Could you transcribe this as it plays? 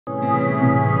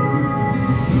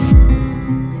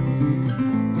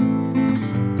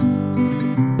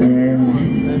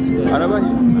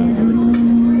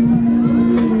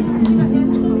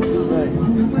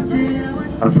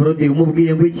Torodi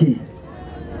umubwiye ngo iki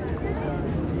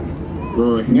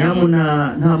bose nyamuna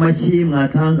nta mashyi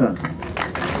mwatanga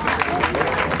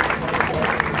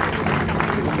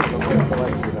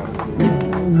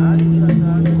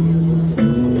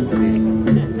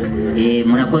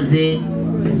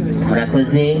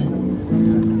murakoze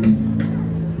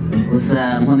gusa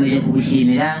nkomeje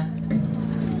kugushimira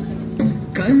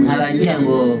nkabangira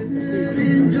ngo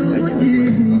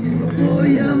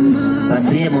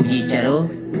basubire mu byicaro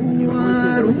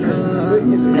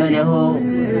noneho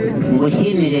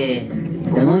ngushimire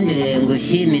unkundire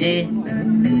ngushimire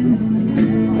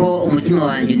ko umutima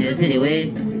wanjye unezerewe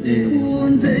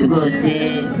rwose.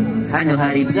 Hano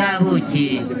hari bwa buki,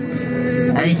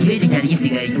 hari ikibindi cyari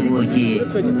gisigaye cy'ubuki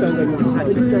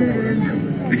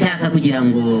nshaka kugira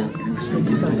ngo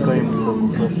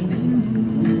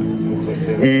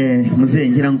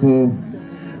muzengira ngo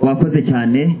wakoze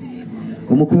cyane.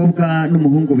 Umukobwa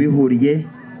n'umuhungu bihuriye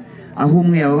aho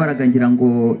umwe yababaraga ngira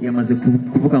ngo yamaze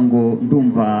kuvuga ngo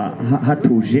ndumva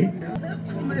hatuje.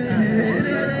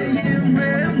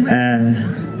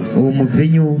 Uwo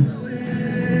muvinyu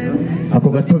ako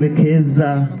gatobe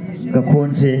keza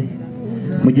gakonje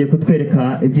mugiye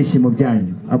kutwereka ibyishimo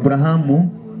byanyu.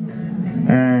 Aburahamu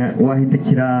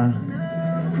wahindukira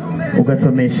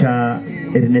ugasomesha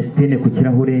Ernestine ku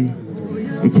kirahure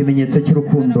ikimenyetso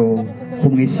cy'urukundo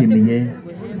kumwishimiye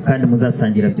kandi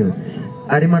muzasangira byose.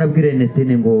 Arimo arabwira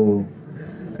Ernestine ngo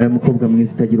mukobwa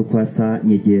mwiza utagira uko asa,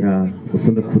 nyegera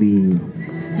usome kuri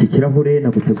iki kirahure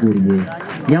naguteguriye.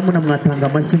 Nyamuna mwatanga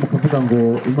amashyi mukavuga ngo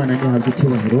Imana nihabwe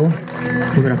icyubahiro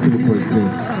kubera ko ibikoze.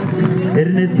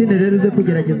 Ernestine rero uze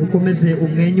kugerageza ukomeze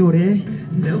umwenyure,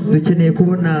 dukeneye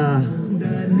kubona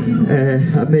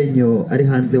amenyo ari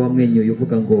hanze wamwenyuye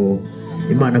uvuga ngo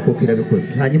Imana koko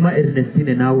irabikoze. Hanyuma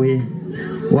Ernestine nawe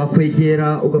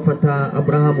wakwegera ugafata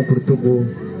Aburahamu ku rutugu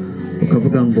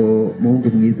ukavuga ngo muhungu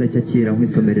mwiza cyakira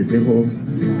nkwisomerezeho,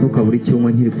 ntukabure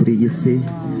icyuma nkiri kuri iyi si,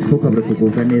 ntukabure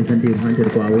kugubwa neza ndi iruhande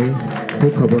rwawe,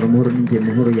 ntukabure amahoro n'ingiye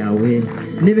amahoro yawe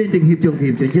n'ibindi nk'ibyo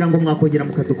ngibyo. Ngira ngo mwakongera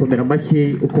mukadukomera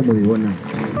amashyi uko mubibona.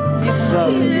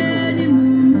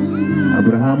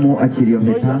 Aburahamu akira iyo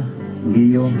mpeta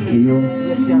ngiyo.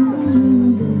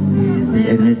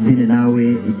 Ernestine nawe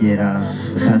igera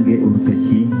utange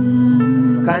urutoki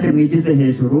kandi mwigize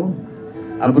hejuru.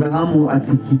 Aburahamu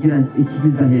ati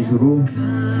ikigiza hejuru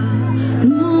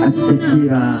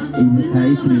akikira impeta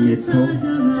y'ikimenyetso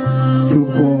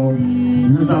cy'uko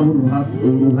ntazabura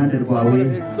uruhande rwawe,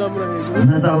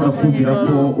 ntazabura kumvira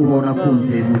ko ubona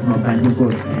kunze mu buzima bwanjye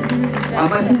bwose.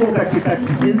 Amashyi mu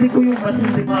gacikaci sinzi kuyumva,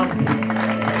 sinzi impamvu.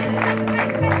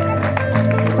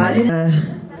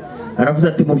 Aravuze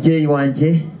ati mubyeyi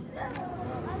wanjye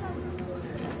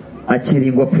akira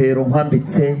ingofero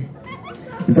nkwambitse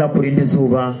izakurinda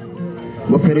izuba,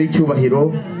 ingofero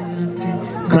y'icyubahiro,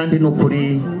 kandi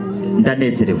n'ukuri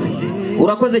ndanezerewe.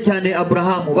 Urakoze cyane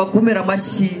Aburahamu, bakumera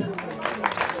amashyi.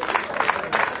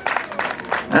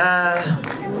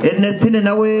 Ernestine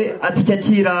nawe ati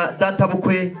cyakira data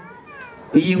bukwe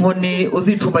iyi nkoni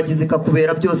uzicumbagiza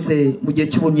ikakubera byose mu gihe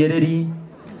cy'ubunyereri,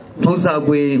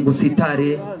 ntuzagwe ngo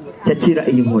usitare, cyakira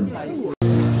iyi nkoni.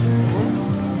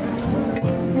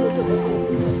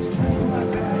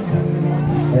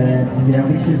 Ngira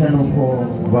ngo icyiza ni uko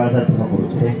baza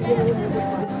tuhagurutse,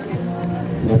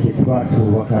 abashyitsi bacu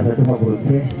bakaza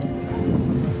tuhagurutse,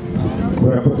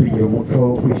 kubera ko tugira umuco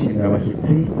wo kwishimira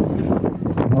abashyitsi.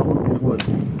 Tuhagurutse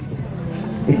rwose.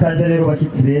 Ikaze rero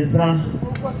bashyitsi beza,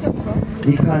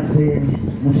 ikaze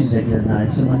mushinjagirana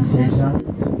ishema n'isheja,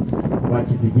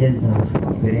 bakizigenza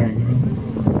imbere yanyu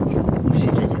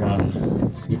mushinjagira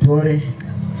gitore,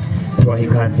 tubaha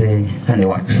ikaze hano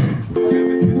iwacu.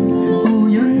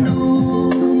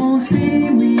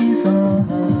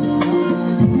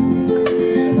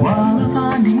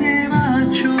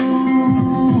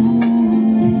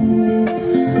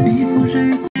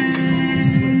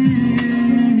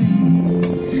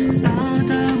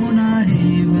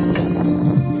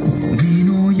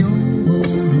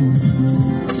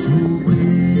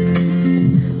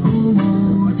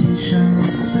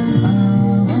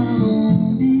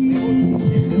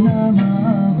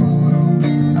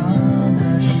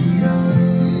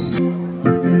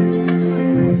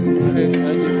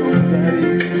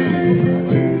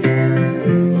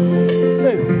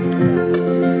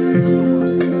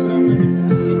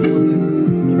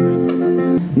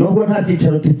 Nubwo nta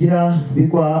byicaro tugira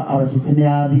bigwa abashyitsi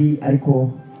nabi,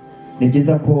 ariko ni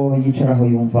byiza ko yicaraho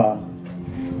yumva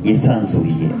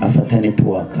yisanzuye, afata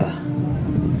networka.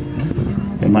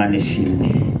 Imana ishimwe.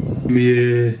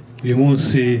 Uyu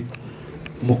munsi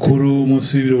mukuru,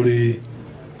 umunsi w'ibirori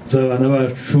by'abana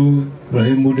bacu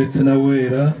Ibrahimu ndetse na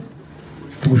Wera,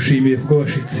 tugushimiye kuko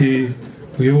abashitsi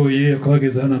uyoboye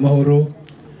akabageza hano amahoro,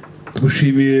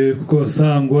 tugushimiye kuko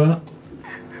basangwa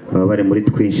baba bari muri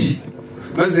twinshi.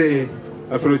 Maze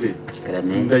Afrodi,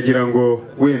 ndagira ngo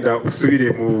wenda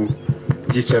usubire mu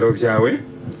byicaro byawe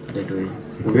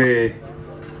ube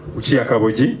uciye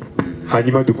akabogi,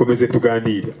 hanyuma dukomeze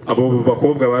tuganire. Abo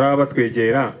bakobwa baraba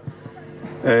batwegera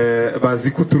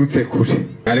bazi ko uturutse kure.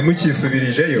 Ari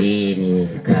mukisubirijeyo?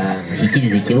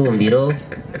 Shikiriza ikibumbiro.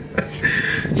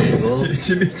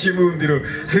 Ikibumbiro.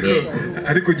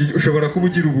 Ariko ushobora kuba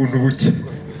ugira ubuntu buke.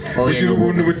 Ugira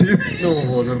ubuntu butiza.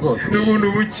 N'ubuntu rwose.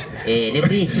 N'ubuntu buke. Ni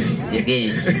bwinshi.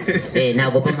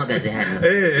 Ntabwo mpagaze hano.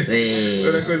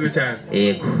 Urakoze cyane.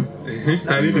 Yego.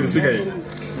 Nta bindi bisigaye.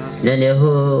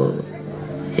 Noneho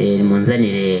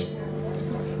munzanire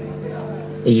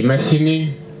iyi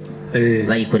mashini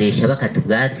bayikoresha bakata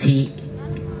ubwatsi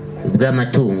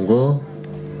bw'amatungo,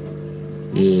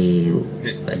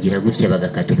 bagira gutya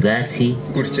bagakata ubwatsi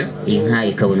inka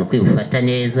ikabona uko ibufata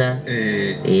neza.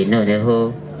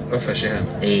 Noneho bafashe hano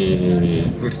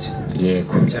gutya.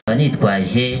 Yego,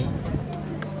 nitwaje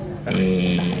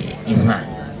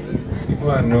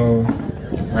impano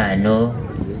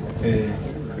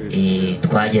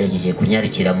twagerageje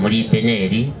kunyarukira muri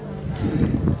Beneri,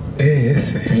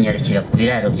 tunyarukira ku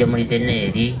biraro byo muri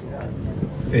Beneri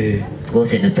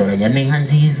rwose, dutoranyamo inka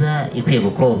nziza ikwiye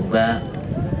gukobwa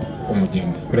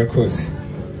umugeni. Urakoze.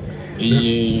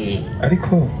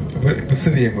 Ariko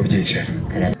usubiye mu byicaro,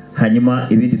 hanyuma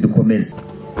ibindi dukomeze.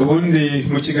 Ubundi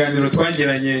mu kiganiro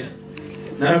twagiranye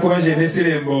narakubaje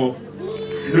n'isirembo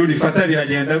nurifata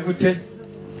biragenda gute,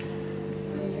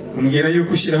 umbwira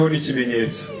yuko ushyiraho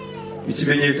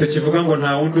ikimenyetso kivuga ngo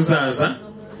nta wundi uzaza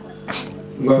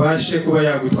ngo abashe kuba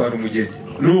yagutwara umugeni,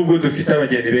 nubwo dufite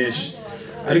abageni benshi.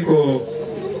 Ariko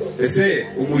ese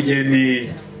umugeni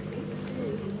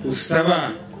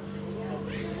usaba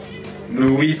ni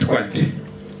uwitwa nde?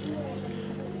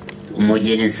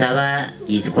 Umugeni nsaba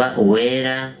yitwa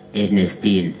Uwera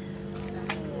Ernestine.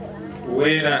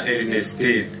 Uwera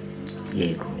Ernestine.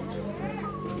 Yego.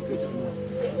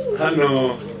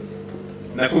 Hano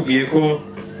nakubwiye ko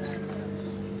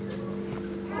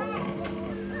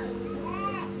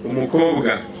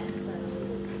umukobwa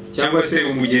cyangwa se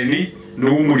umugeni ni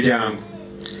uw'umuryango.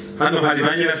 Hano hari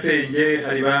ba nyirasenge,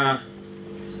 hari ba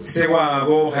se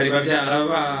wabo, hari babyara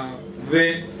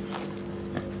babe.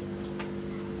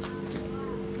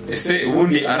 Ese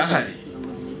ubundi arahari?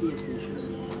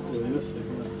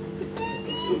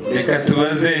 Reka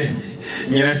tubaze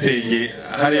nyirasenge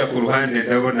hariya ku ruhande,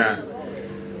 ndabona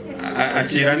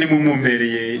akira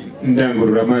nimumumpereye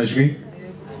indangururamajwi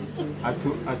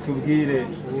atubwire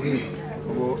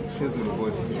ngo sheze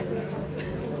urugori.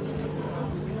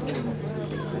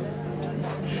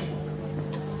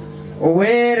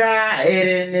 Uwera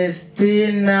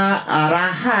Ernestine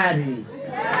arahari.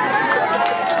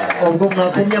 Ubwo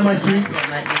mwakomye amashyi,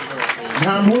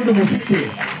 nta mpundu mufite.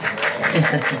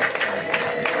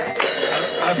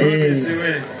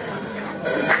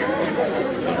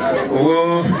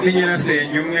 Uwo ni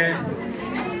nyirasenge umwe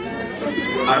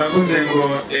aravuze ngo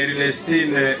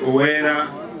Ernestine Uwera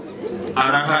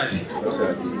arahari.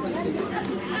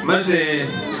 Maze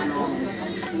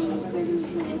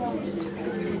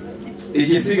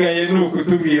igisigaye ni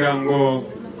ukutubwira ngo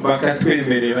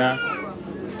bakatwemerera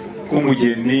ko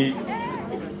umugeni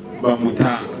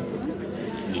bamutanga.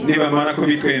 Nibamara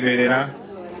kubitwemerera,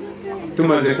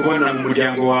 tumaze kubona mu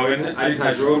muryango wawe ari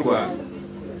ntajorwa,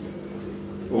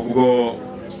 ubwo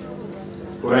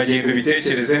uragenda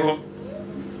ubitekerezeho,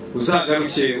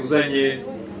 uzagaruke uzanye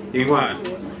inkwano.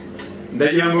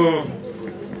 Ndagira ngo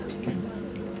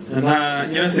nta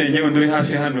nyirasenge wundi uri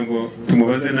hafi hano ngo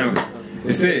tumubaze nawe,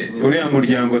 ese uriya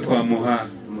muryango twamuha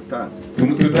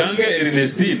tutange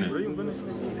Ernestine?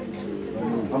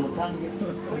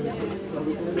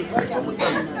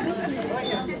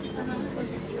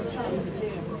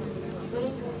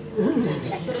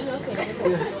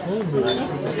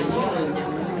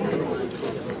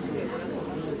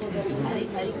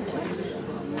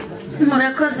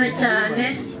 Murakoze cyane.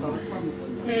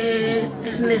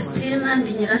 Ernestine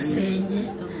ndi nyirasenge,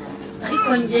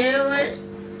 ariko njyewe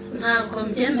ntabwo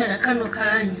mbyemera kano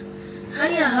kanya.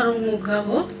 Hariya hari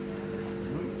umugabo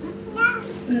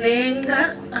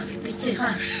nenga afite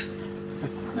ikihasha,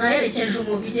 naherekeje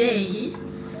umubyeyi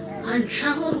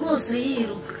ancaho rwose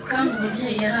yiruka, kandi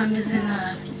umubyeyi yari ameze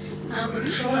nabi. Ntabwo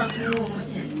dushobora kumuha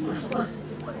umugeni rwose.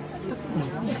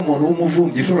 Umuntu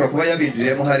w'umuvumbi ushobora kuba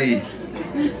yabinjiriyemo hariya,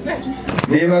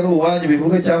 niba ari uwanyu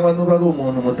bivuge, cyangwa nuba ari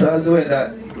umuntu mutazi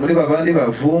wenda muri babandi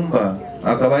bavumba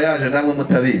akaba yaje namwe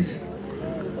mutabizi.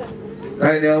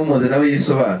 kandi niba mumuzi nawe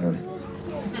yisobanure.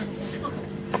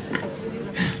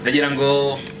 ndagira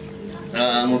ngo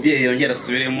umubyeyi yongera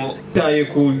asubiremo. Taye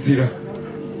ku nzira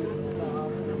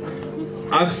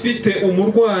afite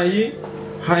umurwayi,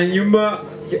 hanyuma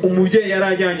umubyeyi yari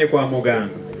ajyanye kwa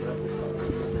muganga,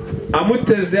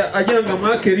 amuteze agira ngo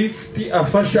amwake lifti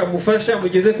amufasha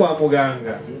amugeze kwa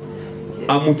muganga,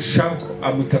 amucaho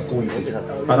amuta ku nzira.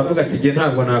 Aravuga ati nge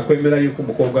ntabwo nakwemera yuko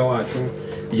umukobwa wacu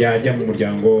yajya mu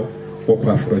muryango wo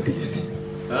kwa Aphrodite.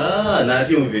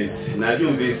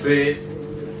 nabyumvise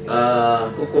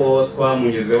kuko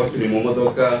twamugezeho turi mu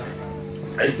modoka,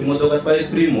 ariko imodoka twari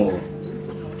turimo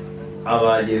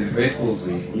abagenzi twari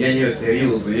tuzuye, imyanya yose yari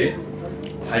yuzuye.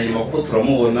 hanyuma kuko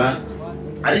turamubona,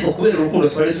 ariko kubera urukundo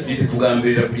twari dufite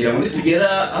tugambirira kugira ngo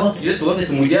nitugera aho tugeze tubaze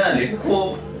tumujyane,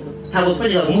 kuko ntabwo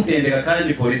twajyaga kumutendeka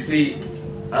kandi polisi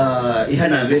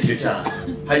ihanambye icyo cyaha.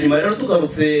 hanyuma rero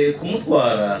tugarutse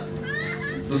kumutwara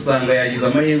dusanga yagize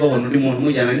amahirwe, abona undi muntu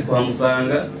umujyana ni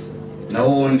kuhamusanga, naho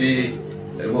ubundi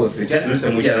rwose icyatumye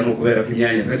tutamujyana ni ukubera ko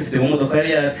imyanya twari dufite mu modoka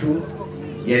yacu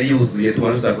yari yuzuye,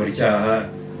 tubona tutakora icyaha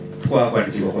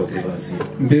twakwandikirwa kontribasiyo.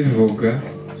 Mbivuga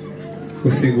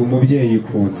gusiga umubyeyi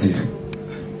ku nzira,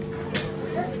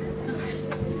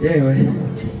 yewe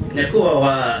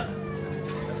nyakubahwa,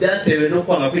 byatewe no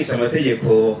kwanga kwica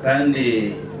amategeko,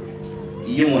 kandi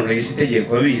iyo umuntu yishe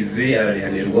itegeko abizi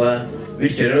ararihanirwa.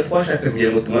 bityo rero twashatse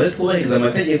kugira ngo tumaze twubahiriza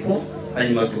amategeko,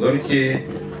 hanyuma tugaruke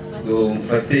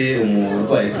dufate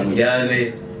umurwayi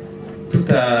tumujyane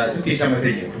tutisha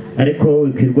amategeko. ariko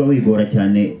wikwirwa wigora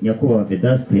cyane nyakubahwa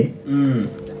Vedaste.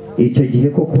 icyo gihe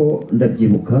koko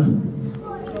ndabyibuka,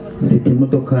 mfite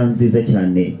imodoka nziza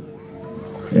cyane.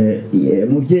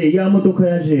 mubyeyi, ya modoka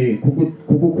yaje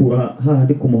kugukura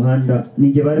hahandi ku muhanda,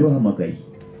 ninjye bari bahamagaye,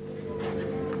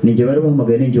 ninjye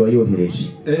wayohereje.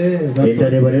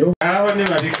 ndareba rero aho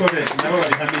nibabikore nabo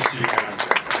babihamisha ibiganza.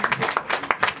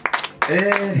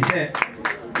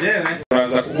 yewe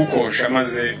uraza kugukosha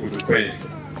maze udukwere.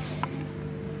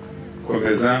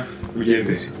 komeza ujye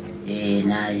mbere.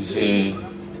 naje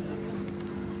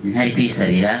ntari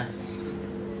kwisabira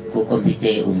kuko mfite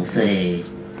umusore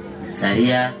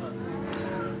nsabira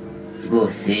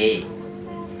rwose,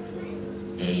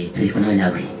 turi kumwe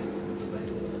nawe.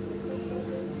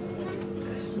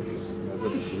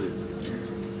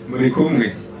 muri kumwe?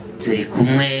 turi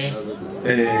kumwe.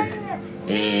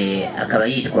 akaba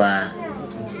yitwa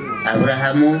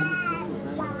Aburahamu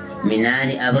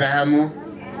Minani Aburahamu.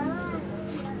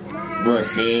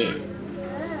 bose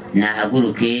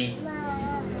nahaguruke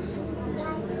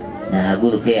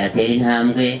atere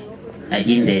intambwe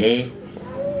ajya imbere.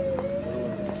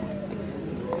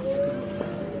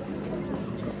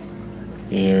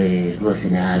 rwose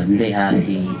nambe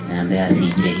hafi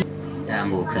imbere.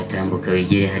 tambuka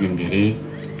wegere hano imbere,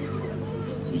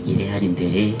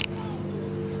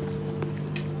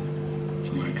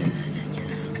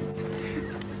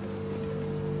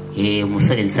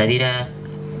 umusore nsabira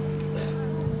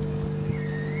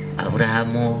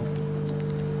Aburahamu,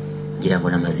 ngira ngo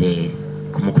namaze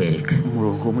kumukwereka.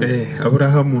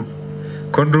 Aburahamu,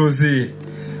 ko nduzi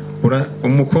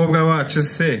umukobwa wacu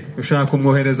se ushaka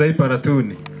kumwoherezaho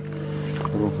iparatuni?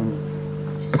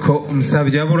 ko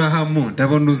nsabye Aburahamu,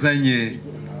 ndabona uzanye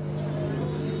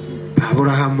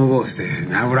Aburahamu bose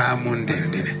na Aburahamu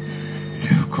ndende,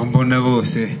 ko mbona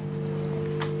bose.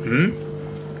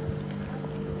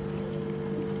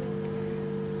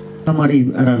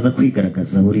 araza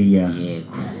kwigaragaza buriya,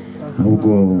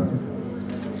 ahubwo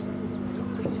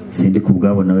sindi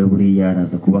kubwabo nawe buriya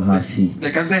araza kuba hafi.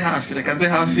 reka nze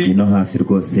hafi ino hafi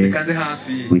rwose,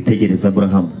 witegereza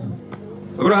Aburahamu.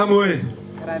 we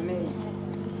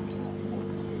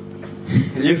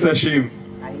Yesu ashimwe.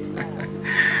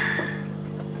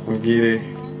 mubwire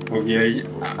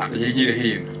yegire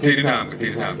hino, tera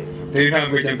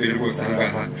intambwe ijya mbere rwose.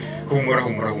 ahangaha humura,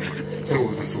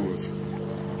 suhuza.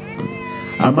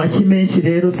 amashyi menshi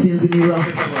rero, sinzi niba.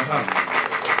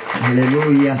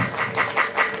 haleluya.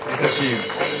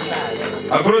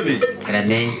 Aphrodite,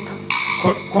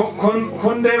 ko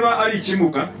ndeba ari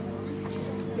ikimuga.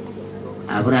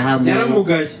 Aburahamu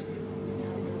yaramugaye.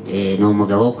 ni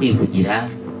umugabo wo kwivugira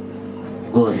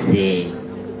rwose.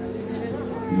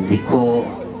 nzi ko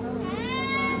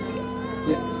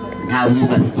nta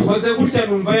bumuga afite. Maze gutya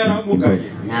numva yaramugaye.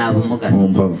 nta bumuga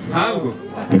afite. ntabwo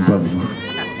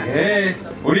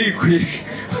urikwishe.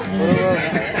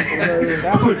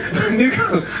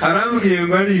 arambwiye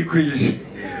ngo arikwishe,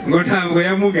 ngo ntabwo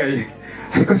yamugaye.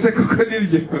 ariko se kuko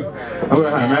nibyo?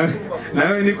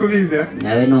 nawe ni kubizira.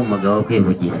 nawe ni umugabo wo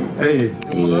kwivugira.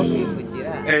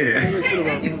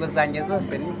 ingingo zanjye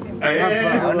zose ni nzima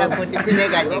urabona ko ndi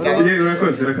kunyeganyega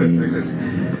urakoze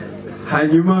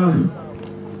hanyuma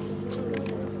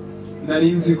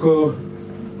nari nzi ko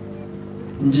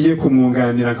ngiye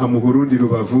kumwunganira nkamuha urundi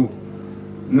rubavu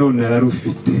none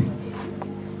ararufite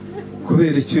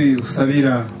kubera icyo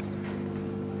usabira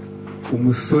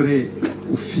umusore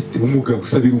ufite umugabo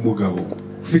usabira umugabo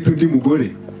ufite undi mugore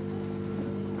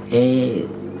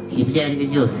ibyo ari byo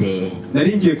byose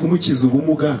nari ngiye kumukiza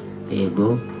ubumuga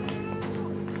yego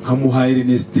nkamuha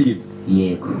Ernestine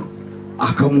yego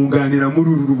akamwunganira muri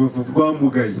uru rubavu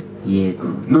rwamugaye yego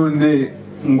none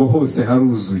ngo hose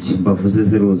haruzuye imbavu ze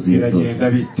ziruzuye zose biragenda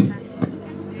bite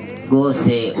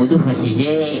rwose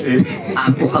udufashije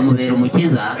ukamubera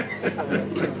umukiza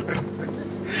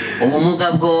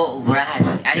ubumuga bwo burahari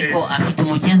ariko afite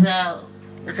umukiza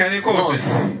kare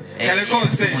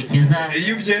kose umukiza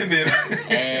iyo ubyemera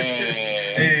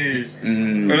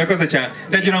urakoze cyane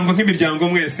ndagira ngo nk'imiryango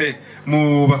mwese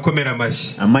mu bakomera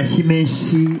amashyi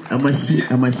menshi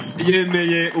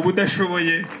yemeye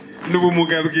ubudashoboye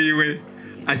n'ubumuga bwiwe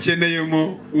akeneyemo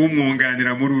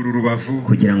umwunganira muri uru rubavu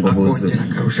kugira ngo buzure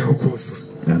akarushaho kuzura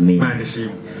amen Imana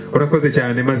ishimwe urakoze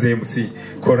cyane maze MC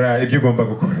kora ibyo ugomba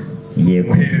gukora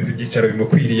muhereza ibyicaro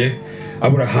bimukwiriye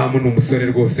Aburahamu ni umusore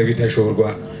rwose w'itashoborwa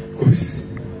rwose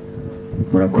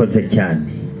murakoze cyane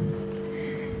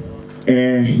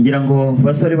ngira ngo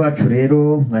basore bacu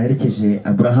rero mwaherekeje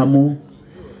Aburahamu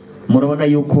murabona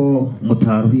yuko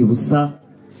mutaruhiye ubusa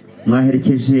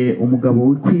mwaherekeje umugabo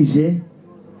wikwije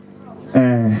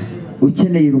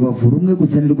ukeneye urubavu rumwe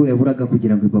gusa nirwo yaburaga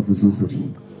kugira ngo imbavu zuzure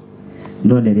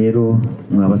none rero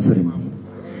mwabasore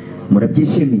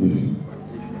murabyishimiye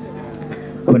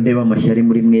ko ndeba amashyari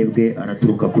muri mwebwe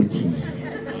araturuka kuki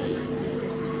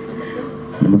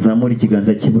muzamura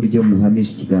ikiganza cy'iburyo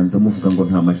muhamisha ikiganza muvuga ngo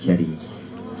nta mashyari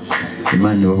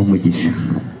Imana ibahe umugisha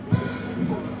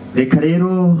reka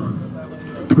rero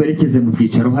twerekeze mu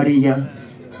byicaro hariya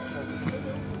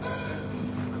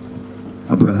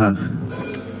Aburahamu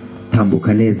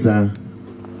tambuka neza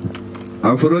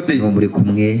Afurodi muri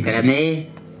kumwe karame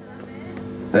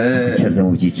cyaza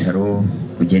mu byicaro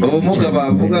ugenda ubumuga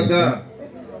bavugaga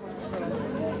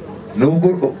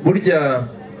nubwo burya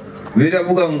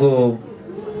biravuga ngo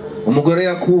umugore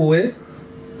yakuwe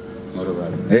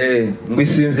ngo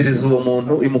isinziriza uwo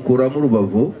muntu imukuramo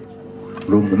urubavu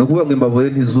no kuvuga ngo imbavu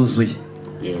ntizuzuye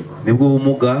nibwo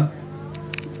ubumuga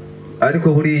ariko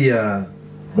buriya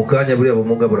mu kanya buriya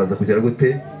bumuga buraza kugera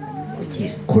gute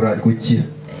gukira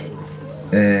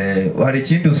hari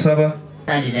ikindi usaba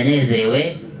kandi ndanezerewe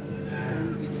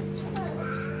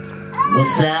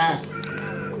gusa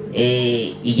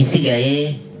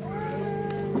igisigaye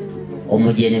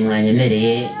umugeni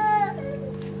mwanyemereye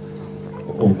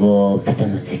ubwo mfite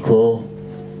amatsiko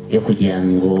yo kugira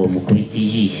ngo mukubite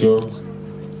ijisho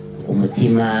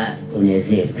umutima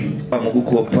unezerwe mu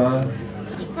gukopa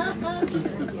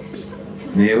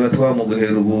niba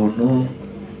twamuguhera ubuntu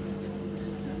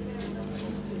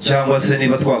cyangwa se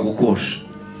niba twagukosha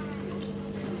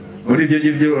muri ibyo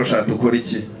ngibyo urashaka ukora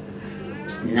iki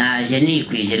naje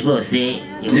nikwije rwose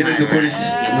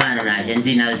inkwano naje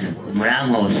nzi nazo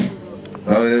murankosha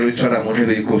aho rero wicara mu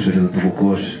ntebe y'ikoshereza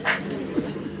tugukoshe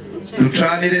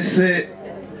ducanire se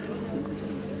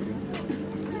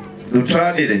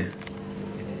ducanire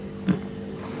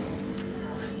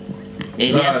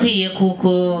birakwiye kuko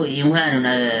inkwano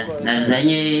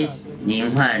nazanye ni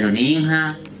inkwano ni inka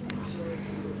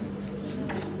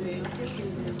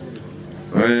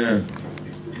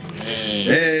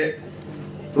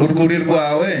urwuri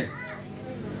rwawe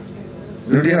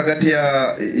ruri hagati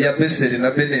ya beseri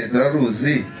na beneri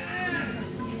turaruzi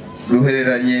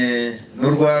ruhereranye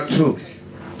n'urwacu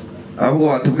ahubwo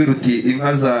watubwira uti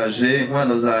inka zaje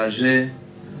inkwano zaje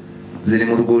ziri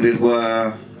mu rwuri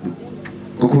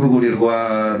kuko urwuri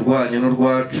rwanyu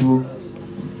n'urwacu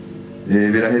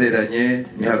birahereranye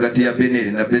ni hagati ya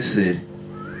beneri na beseri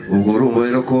ubwo urumva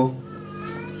rero ko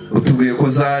utubwiye ko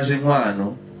zaje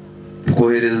inkwano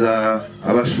tukohereza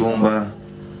abashumba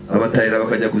abatahira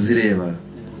bakajya kuzireba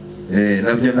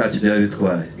nabyo ntacyo byaba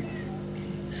bitwaye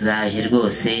zaje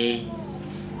rwose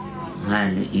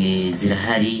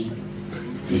zirahari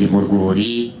ziri mu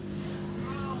rwuri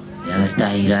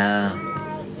abatahira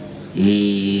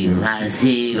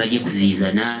baze bajye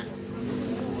kuzizana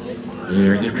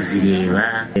bajye kuzireba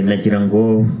nagira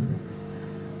ngo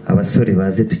abasore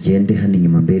baze tugende hano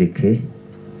inyuma mbereke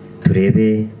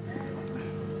turebe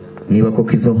niba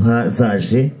koko izo nka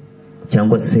zaje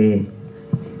cyangwa se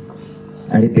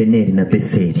ari beneri na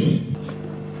beseri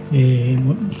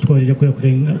twohereje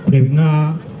kureba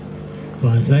inka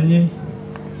bazanye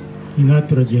inka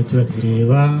turagiye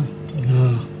turazireba inka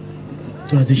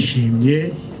turazishimye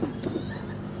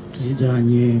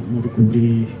tuzijyanye mu rwuri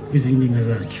rw'izindi nka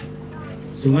zacu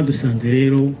izo nka dusanze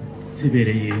rero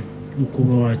zibereye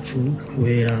umukobwa wacu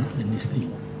wera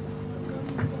Ernestine.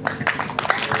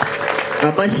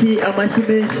 amashyi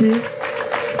menshi,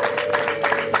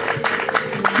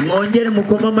 mwongere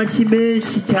mukoma amashyi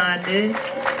menshi cyane.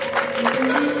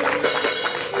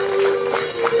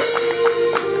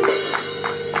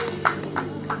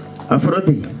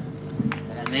 Afrodi,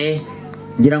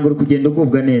 ngira ngo uri kugenda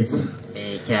ugubwa neza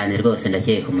cyane rwose,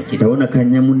 ndakeye ku mutima. ndabona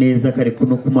akanyamuneza kari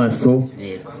kuno ku maso,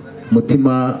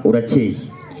 umutima urakeye.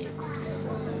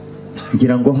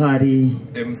 ngira ngo hari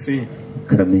MC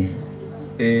Karame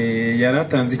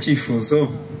yaratanze icyifuzo,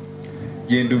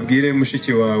 genda ubwire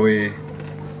mushiki wawe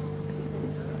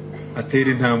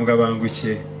atera intambwe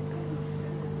abanguke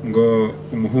ngo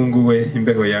umuhungu we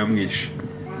imbeho yamwishe.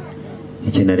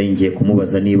 icyo narengiye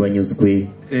kumubaza niba anyuzwe.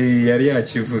 yari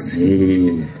yakivuze.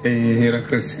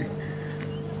 Herakoze.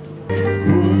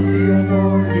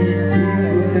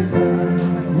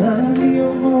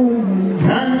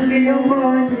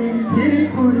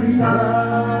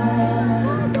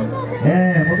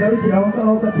 mugarukira aho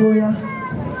ngaho gatoya,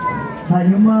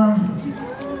 hanyuma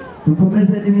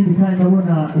dukomeze n'ibindi kandi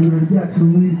urabona ibirori byacu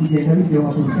biri kugenda biryoha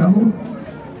kurushaho.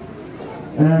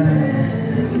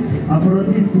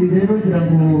 Aporodisi rero ngira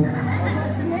ngo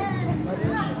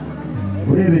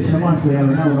urebesha amaso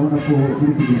yawe nawe urabona ko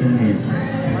uri kugenda neza.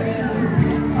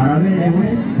 araberewe,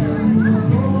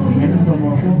 inyandiko mu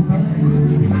bakobwa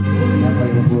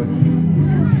n'abayobori.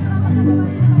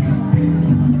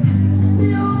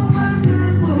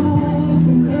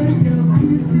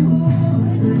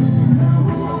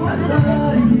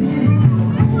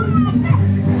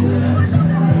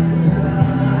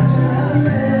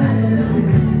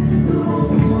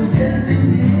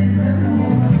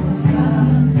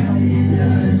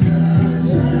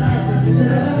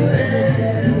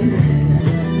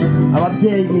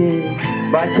 ababyeyi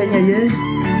bakenyeye,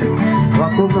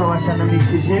 abakobwa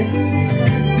babashanamishije,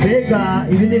 mbega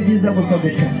ibi ni byiza gusa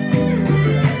gusa.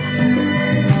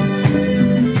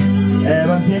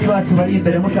 ababyeyi bacu bari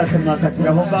imbere, mushatse mwakasira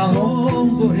aho ngaho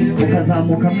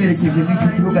mukazamuka mwerekeje muri iki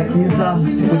kibuga cyiza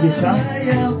cy'umugisha.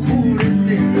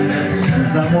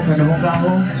 muzamukana aho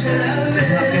ngaho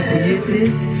hamwe ku yindi,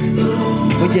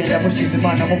 mugenda mushima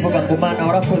Imana muvuga ngo Mana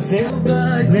warakoze,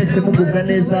 mwese mugubwa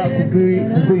neza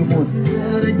kubw'uyu munsi.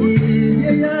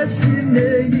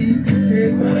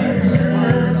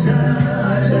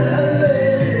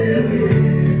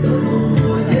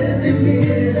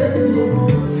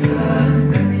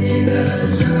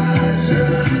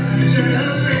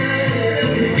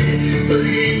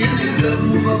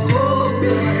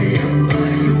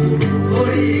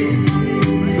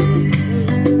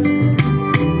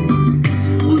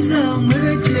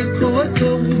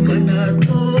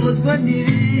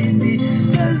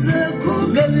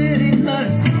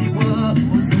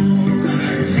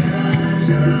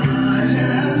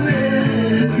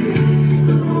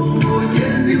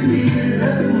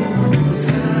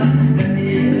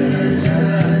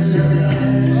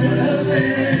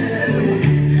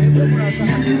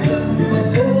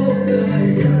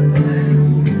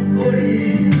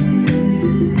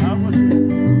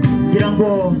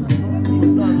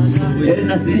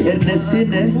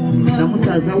 Ernestine na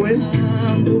musaza we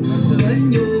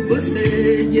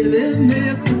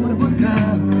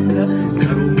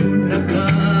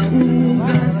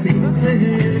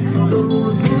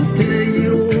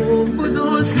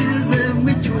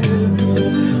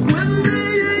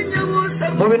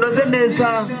mubinoze neza.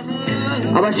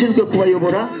 abashinzwe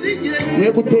kubayobora mwe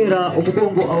gutera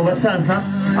umugongo abo basaza,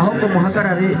 ahubwo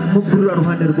muhagarare mugurira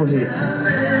ruhande rwo hepfo.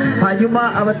 hanyuma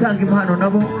abatanga impano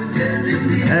nabo,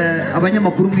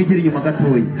 abanyamakuru mwigira inyuma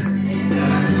gatoya.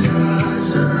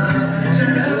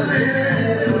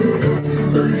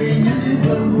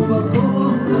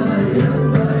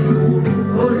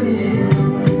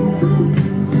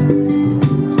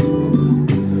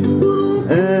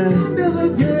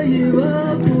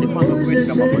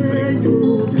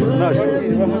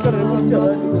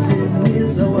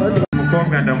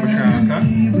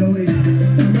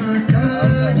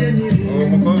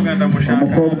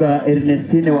 umukobwa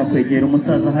Ernestine wakwegera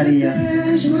umusaza hariya,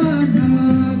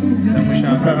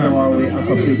 umusaza wawe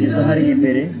akakwegeza hariya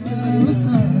imbere.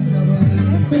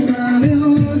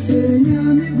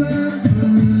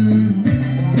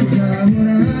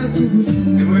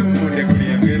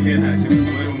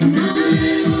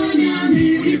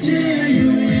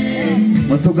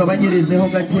 mutugabanyirizeho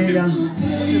gakeya.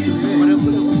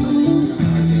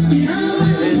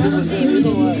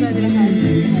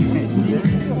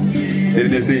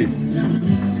 Ernestine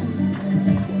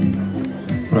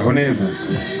uraho neza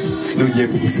nongeye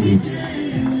kugusuhuza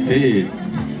ni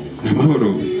amahoro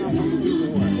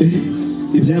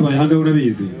ibyabaye aha ngaha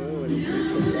urabizi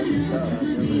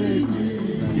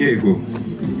yego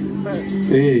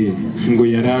ngo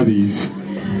yari abizi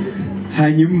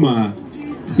hanyuma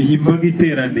iyi mbaga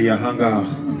iteraniye aha ngaha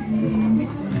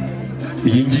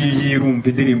iyi ngiyi irumva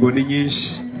indirimbo ni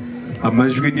nyinshi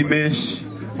amajwi ni menshi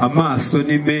amaso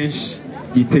ni menshi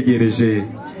yitegereje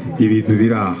ibintu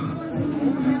biri aha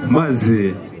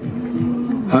maze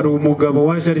hari umugabo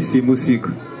waje ari simusiga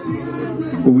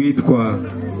uwitwa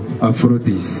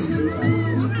Aphrodis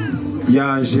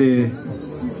yaje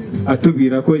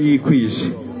atubwira ko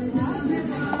yikwije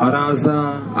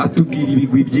araza atubwira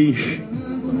ibigwi byinshi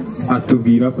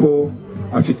atubwira ko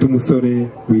afite umusore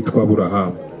witwa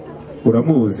Aburahamu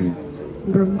uramuzi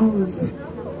ndamuzi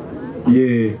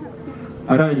ye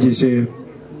arangije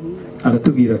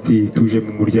aratubwira ati tuje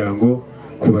mu muryango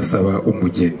kubasaba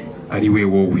umugeni ari we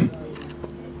wowe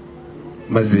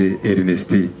maze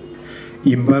Ernest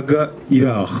imbaga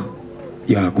iraha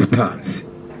yagutanze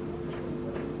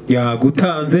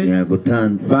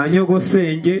ba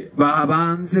nyogosenge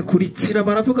babanze kuritsira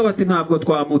baravuga bati ntabwo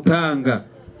twamutanga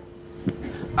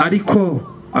ariko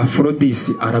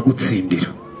Aphrodis aragutsindira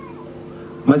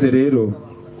maze rero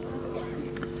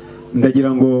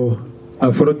ndagira ngo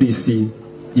Aphrodis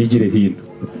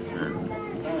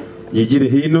yigire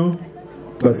hino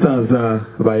basaza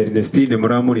ba Ernestine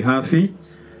muri hafi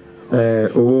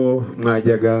uwo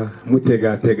mwajyaga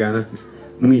mutegategana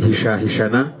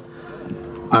mwihishahishana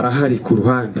arahari ku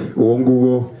ruhande uwo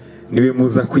nguwo niwe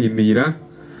muza kwimira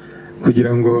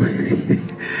kugira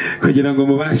ngo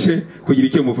mubashe kugira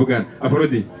icyo muvugana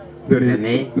Aphrodis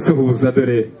dore suhuza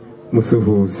dore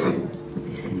musuhuze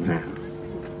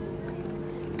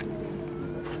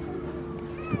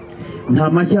nta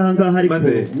mashyi ahangaha ariko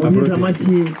muhize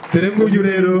amashyi dore nguyu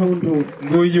rero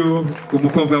nguyu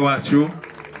umukobwa wacu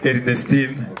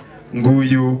Ernestine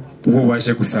nguyu uwo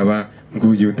waje gusaba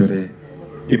nguyu dore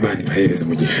Imana ibahereze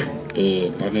umugisha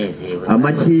ndanezerewe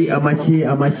amashyi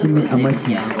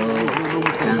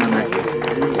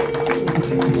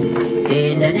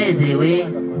ndanezerewe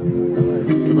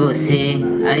rwose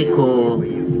ariko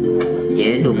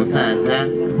njyewe ndi umusaza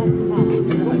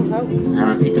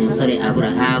nkaba mfite umusore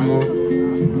Aburahamu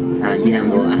nkaba ngira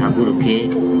ngo ahaguruke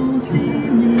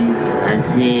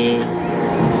aze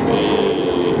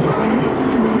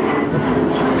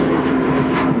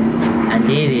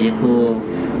andebere ko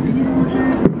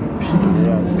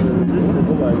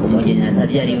umugeni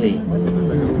nasabye ari we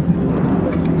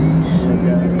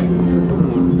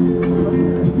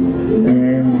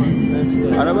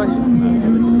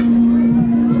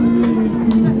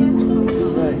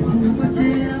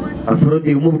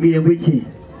Aphrodis umubwiye ngo iki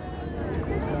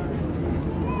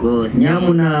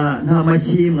nyamuna nta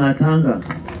mashyi mwatanga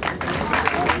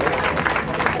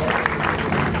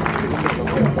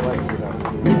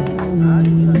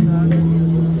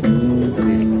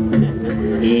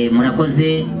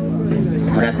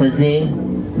murakoze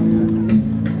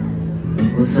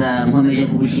gusa nkomeje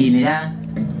kugushimira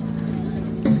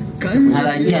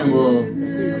nkaba ngira ngo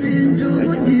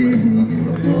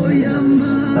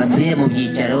basubire mu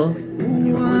byicaro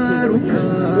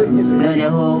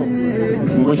noneho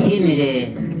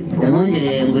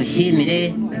ngushimire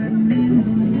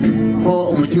ko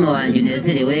umutima wanjye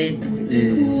unezerewe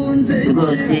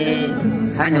rwose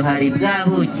hano hari bwa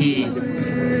buki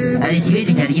hari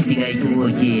ikibindi cyari gisigaye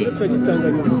cy'ubuki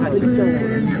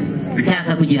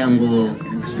nshaka kugira ngo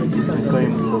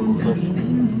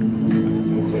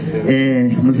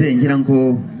muzehe ngira ngo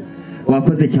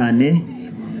wakoze cyane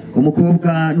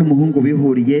umukobwa n'umuhungu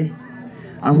bihuriye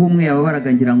aho umwe yababaraga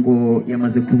ngira ngo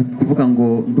yamaze kuvuga ngo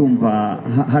ndumva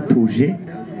hatuje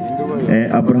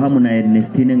Aburahamu na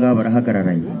Ernestine ngaba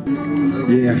barahagararanye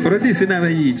Aphrodis naba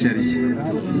yiyicariye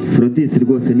Aphrodis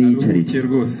rwose niyicariye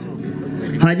rwose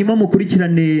hanyuma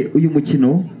mukurikirane uyu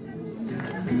mukino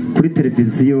kuri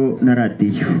televiziyo na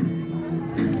radiyo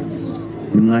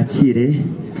nimwakire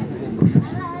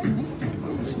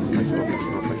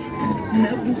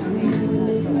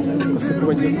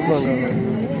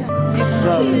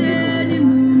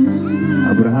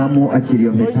Aburahamu akiriye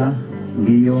iyo mpeta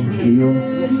ngiyo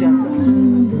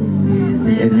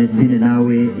Ernestine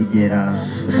nawe igera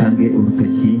utange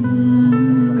urutoki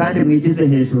kandi mwigize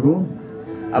hejuru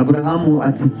Aburahamu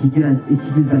ati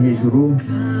ikigiza hejuru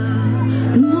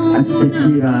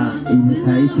akishyikira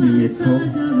impeta y'ikimenyetso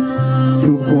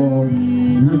cy'uko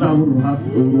ntazabura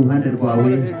uruhande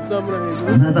rwawe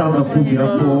ntazabura kumvira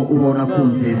ko ubona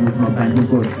kunze mu buzima bwanjye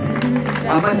bwose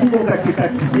amashyi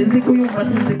gacikaci sinzi kuyumva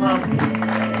sinzi impamvu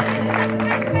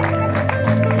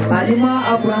hanyuma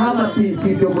Abraham ati si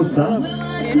ibyo gusa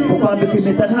kukwambika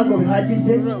impeta ntabwo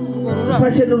bihagije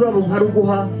ufashe n'ururabo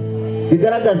nkaruguha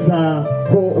bigaragaza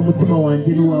ko umutima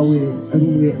wanjye n'uwawe ari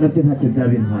umwe nabyo ntacyo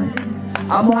byabintwaye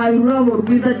amuhaye ururabo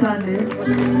rwiza cyane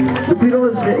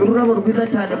rw'iroze ururabo rwiza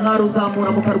cyane mwaruzamura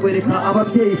mukarwereka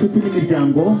ababyeyi inshuti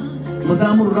n'imiryango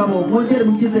muzamura ururabo mwongere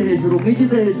mwigize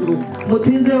hejuru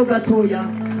mutinzeho gatoya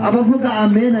abavuga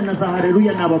amen na za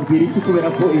haleluya nababwira iki kubera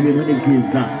ko ibintu ni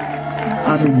byiza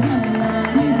amen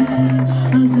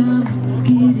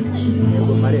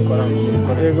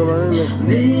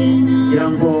kugira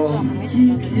ngo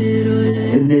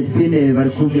Ernestine bari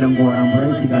kubwira ngo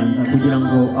aramburaho ikiganza kugira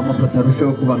ngo amafoto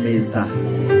arusheho kuba meza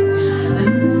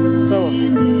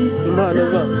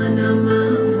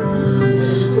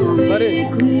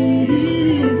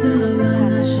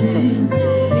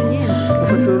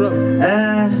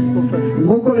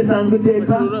nk'uko bisanzwe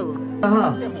iteka aha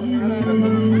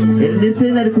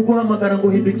Ernestine ari kuguhamagara ngo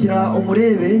hindukira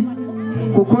umurebe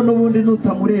kuko n'ubundi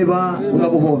nutamureba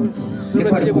urabuhombye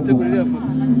niko ari kuvuga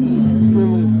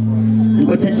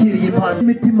ngo cyakiriye impano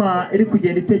imitima iri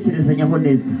kugenda itekerezanyaho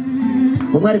neza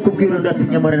umwe ari kubwira undi ati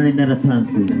nyamara nari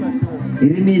naratanzwe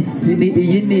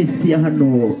iyi ni isi ya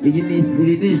hano iri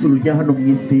ni ijuru rya hano mu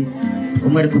isi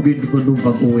umwe ari kubwira undi ngo ndumva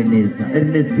nguwe neza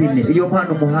Ernestine iyo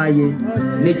mpano muhaye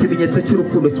ni ikimenyetso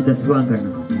cy'urukundo kidasibangana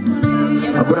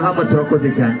Abraham turakoze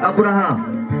cyane Abraham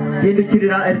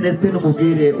hindukirira Ernestine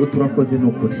umubwire uturakoze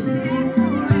n'ukuri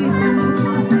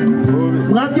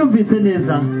mwabyumvise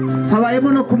neza habayemo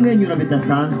no kumwenyura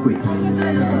bidasanzwe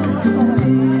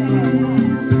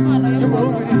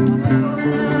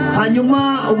hanyuma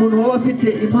umuntu waba afite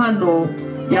impano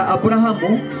ya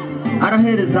Aburahamu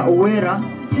arahereza uwera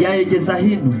yayegeza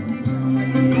hino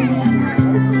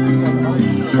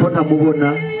ko ntamubona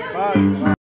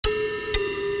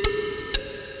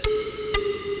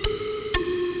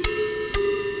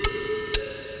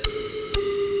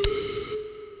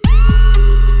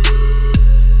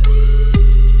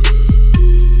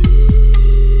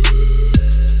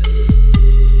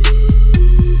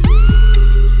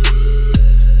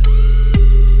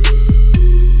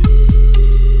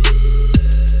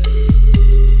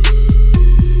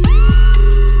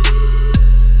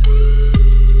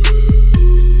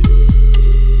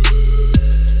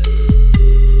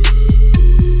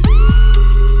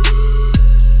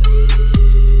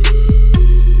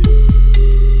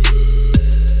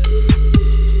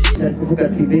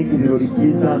ibirori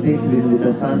byiza mbega ibintu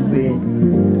bidasanzwe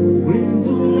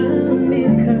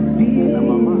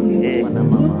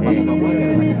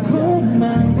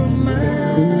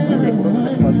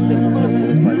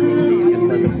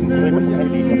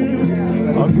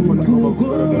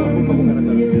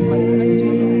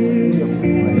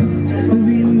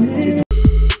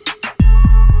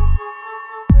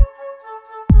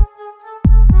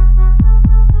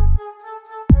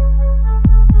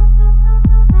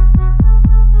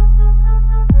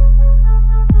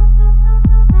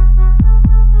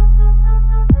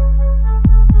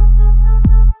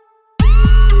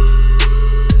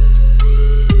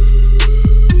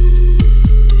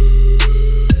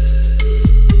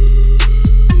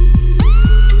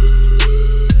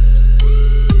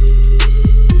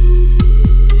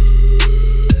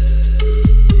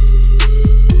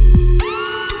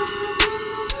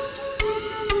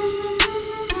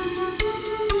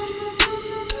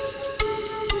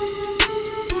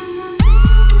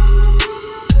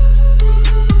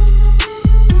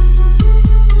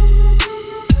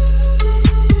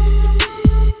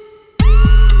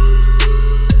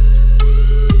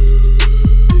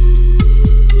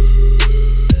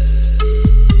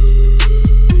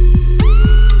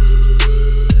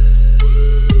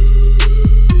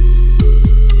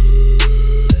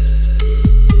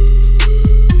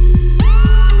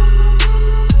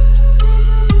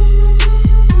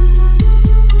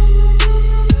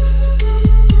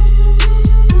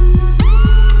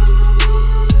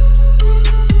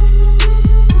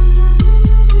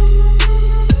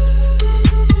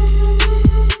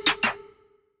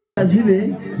zibe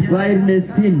ba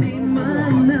Ernestine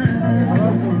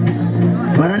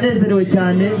baranezerewe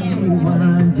cyane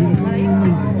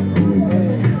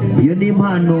iyo ni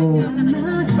impano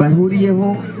bahuriyeho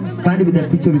kandi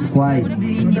bidafite icyo bitwaye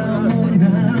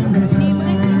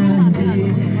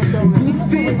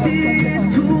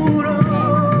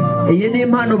iyi ni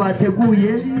impano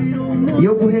bateguye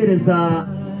yo guhereza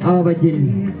aba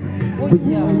bageni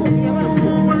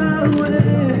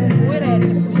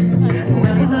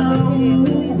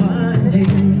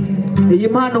iyi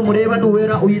mpano mureba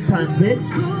n'uwera uyitanze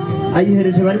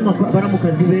ayihereje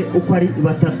baramukazi be uko ari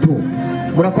batatu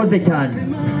murakoze cyane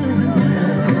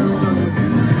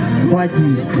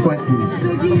twagiye